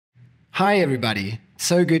Hi everybody,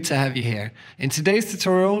 so good to have you here. In today's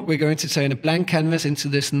tutorial, we're going to turn a blank canvas into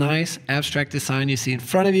this nice abstract design you see in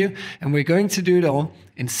front of you, and we're going to do it all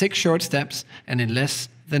in 6 short steps and in less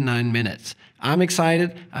than 9 minutes. I'm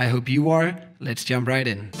excited, I hope you are. Let's jump right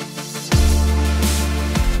in.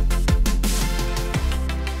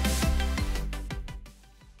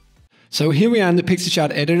 So here we are in the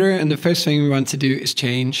Piktochart editor, and the first thing we want to do is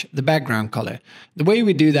change the background color. The way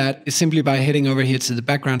we do that is simply by heading over here to the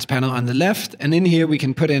backgrounds panel on the left, and in here we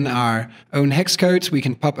can put in our own hex codes. We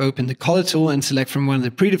can pop open the color tool and select from one of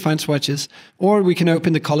the predefined swatches, or we can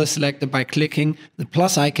open the color selector by clicking the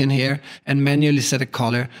plus icon here and manually set a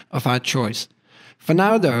color of our choice. For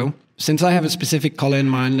now though, since I have a specific color in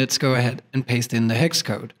mind, let's go ahead and paste in the hex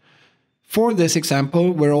code. For this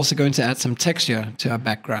example, we're also going to add some texture to our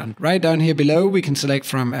background. Right down here below, we can select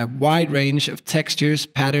from a wide range of textures,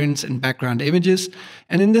 patterns, and background images.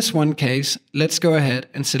 And in this one case, let's go ahead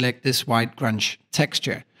and select this white grunge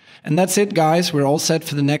texture. And that's it, guys. We're all set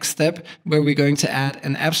for the next step, where we're going to add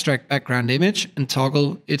an abstract background image and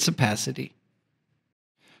toggle its opacity.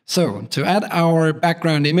 So, to add our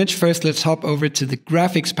background image, first let's hop over to the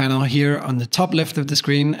graphics panel here on the top left of the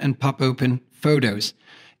screen and pop open Photos.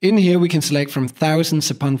 In here we can select from thousands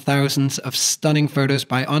upon thousands of stunning photos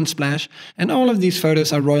by Unsplash, and all of these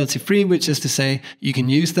photos are royalty free, which is to say you can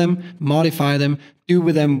use them, modify them, do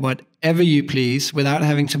with them whatever you please without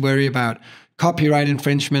having to worry about copyright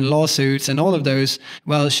infringement, lawsuits, and all of those,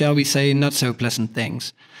 well, shall we say, not so pleasant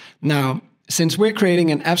things. Now, since we're creating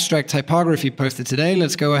an abstract typography poster today,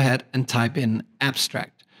 let's go ahead and type in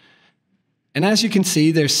abstract. And as you can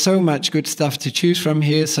see, there's so much good stuff to choose from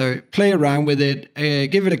here, so play around with it,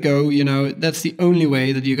 give it a go. You know, that's the only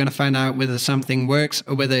way that you're going to find out whether something works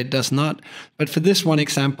or whether it does not. But for this one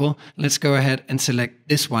example, let's go ahead and select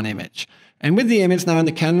this one image. And with the image now on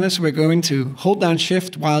the canvas, we're going to hold down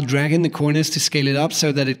Shift while dragging the corners to scale it up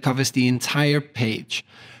so that it covers the entire page.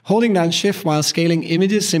 Holding down Shift while scaling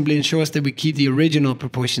images simply ensures that we keep the original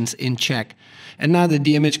proportions in check. And now that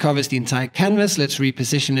the image covers the entire canvas, let's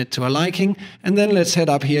reposition it to our liking, and then let's head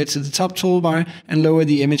up here to the top toolbar and lower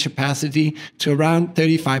the image opacity to around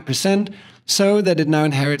 35% so that it now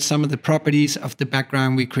inherits some of the properties of the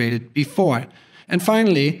background we created before. And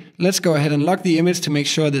finally, let's go ahead and lock the image to make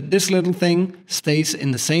sure that this little thing stays in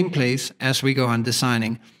the same place as we go on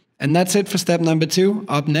designing. And that's it for step number 2.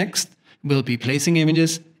 Up next, we'll be placing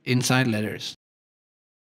images inside letters.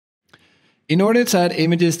 In order to add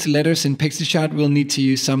images to letters in Piktochart, we'll need to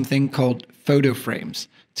use something called photo frames.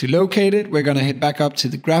 To locate it, we're going to head back up to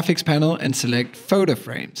the graphics panel and select photo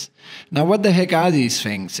frames. Now, what the heck are these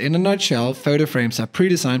things? In a nutshell, photo frames are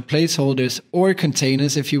pre-designed placeholders or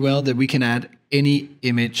containers, if you will, that we can add any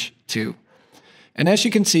image to. And as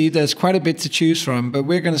you can see, there's quite a bit to choose from, but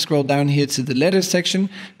we're going to scroll down here to the letters section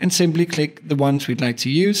and simply click the ones we'd like to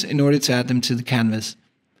use in order to add them to the canvas.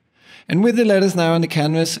 And with the letters now on the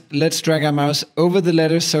canvas, let's drag our mouse over the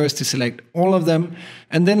letters so as to select all of them,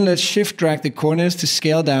 and then let's shift drag the corners to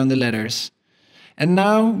scale down the letters. And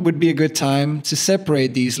now would be a good time to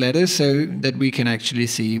separate these letters so that we can actually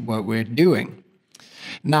see what we're doing.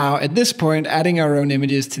 Now, at this point, adding our own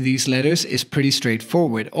images to these letters is pretty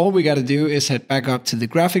straightforward. All we got to do is head back up to the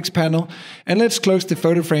graphics panel, and let's close the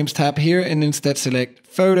photo frames tab here and instead select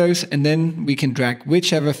photos, and then we can drag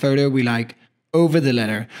whichever photo we like over the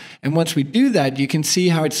letter. And once we do that, you can see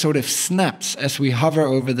how it sort of snaps as we hover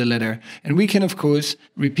over the letter. And we can, of course,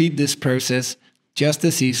 repeat this process just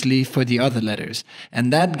as easily for the other letters.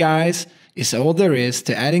 And that, guys, is all there is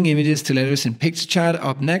to adding images to letters in Piktochart.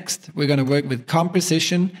 Up next, we're going to work with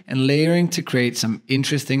composition and layering to create some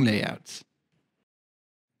interesting layouts.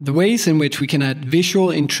 The ways in which we can add visual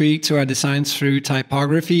intrigue to our designs through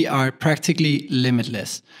typography are practically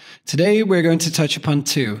limitless. Today, we're going to touch upon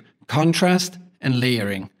 2. Contrast and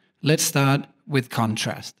layering. Let's start with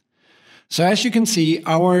contrast. So as you can see,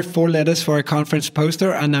 our 4 letters for a conference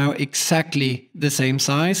poster are now exactly the same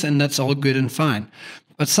size, and that's all good and fine.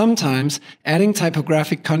 But sometimes adding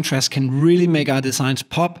typographic contrast can really make our designs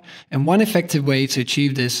pop, and one effective way to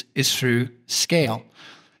achieve this is through scale.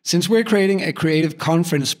 Since we're creating a creative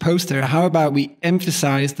conference poster, how about we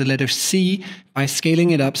emphasize the letter C by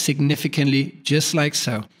scaling it up significantly, just like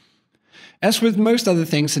so. As with most other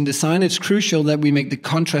things in design, it's crucial that we make the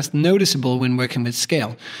contrast noticeable when working with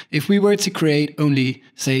scale. If we were to create only,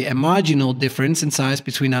 say, a marginal difference in size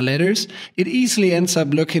between our letters, it easily ends up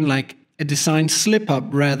looking like a design slip-up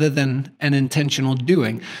rather than an intentional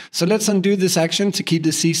doing. So let's undo this action to keep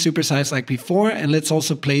the C supersized like before, and let's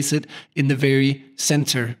also place it in the very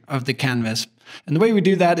center of the canvas. And the way we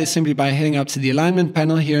do that is simply by heading up to the alignment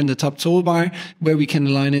panel here in the top toolbar, where we can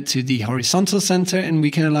align it to the horizontal center and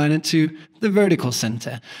we can align it to the vertical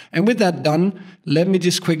center. And with that done, let me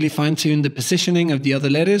just quickly fine-tune the positioning of the other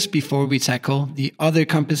letters before we tackle the other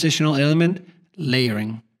compositional element,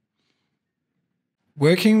 layering.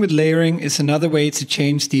 Working with layering is another way to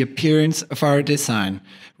change the appearance of our design.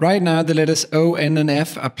 Right now the letters O, N and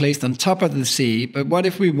F are placed on top of the C, but what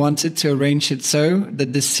if we wanted to arrange it so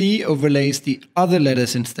that the C overlays the other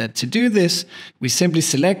letters instead? To do this, we simply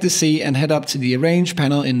select the C and head up to the Arrange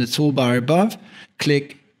panel in the toolbar above,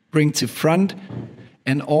 click Bring to Front,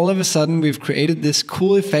 and all of a sudden we've created this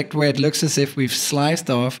cool effect where it looks as if we've sliced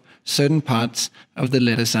off certain parts of the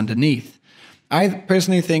letters underneath. I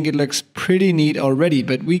personally think it looks pretty neat already,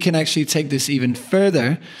 but we can actually take this even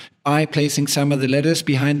further by placing some of the letters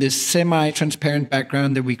behind this semi-transparent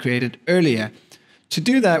background that we created earlier. To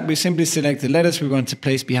do that, we simply select the letters we want to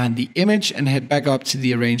place behind the image and head back up to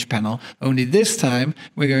the Arrange panel. Only this time,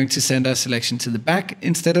 we're going to send our selection to the back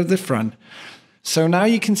instead of the front. So now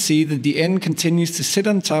you can see that the N continues to sit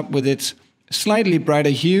on top with its slightly brighter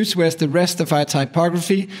hues, whereas the rest of our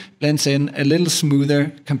typography blends in a little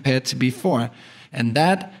smoother compared to before. And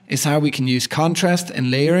that is how we can use contrast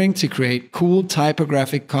and layering to create cool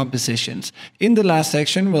typographic compositions. In the last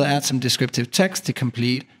section, we'll add some descriptive text to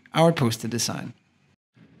complete our poster design.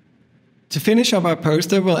 To finish up our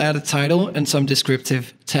poster, we'll add a title and some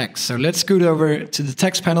descriptive text. So let's scoot over to the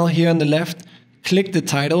text panel here on the left, click the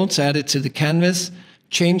title to add it to the canvas,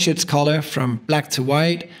 change its color from black to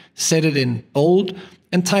white, set it in bold,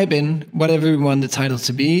 and type in whatever we want the title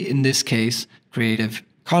to be, in this case, Creative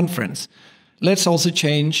Conference. Let's also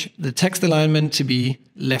change the text alignment to be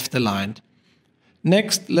left aligned.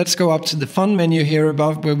 Next, let's go up to the font menu here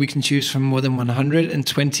above, where we can choose from more than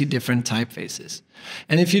 120 different typefaces.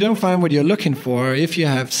 And if you don't find what you're looking for, or if you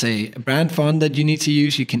have, say, a brand font that you need to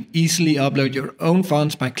use, you can easily upload your own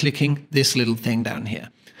fonts by clicking this little thing down here.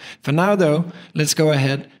 For now though, let's go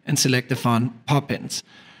ahead and select the font Poppins.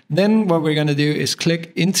 Then what we're going to do is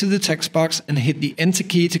click into the text box and hit the Enter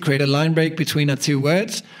key to create a line break between our two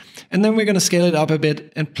words. And then we're going to scale it up a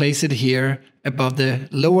bit and place it here above the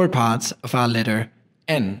lower parts of our letter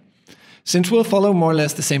N. Since we'll follow more or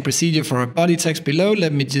less the same procedure for our body text below,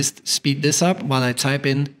 let me just speed this up while I type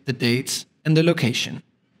in the dates and the location.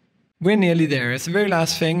 We're nearly there. As the very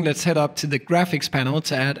last thing, let's head up to the graphics panel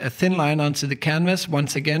to add a thin line onto the canvas.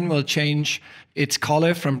 Once again, we'll change its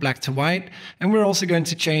color from black to white. And we're also going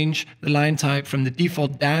to change the line type from the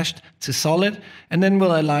default dashed to solid. And then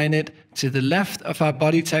we'll align it to the left of our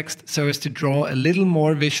body text so as to draw a little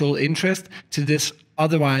more visual interest to this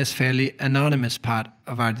otherwise fairly anonymous part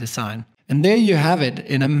of our design. And there you have it.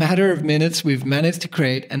 In a matter of minutes, we've managed to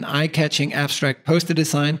create an eye-catching abstract poster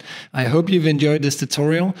design. I hope you've enjoyed this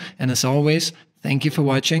tutorial. And as always, thank you for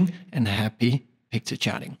watching and happy picture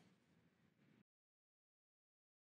charting.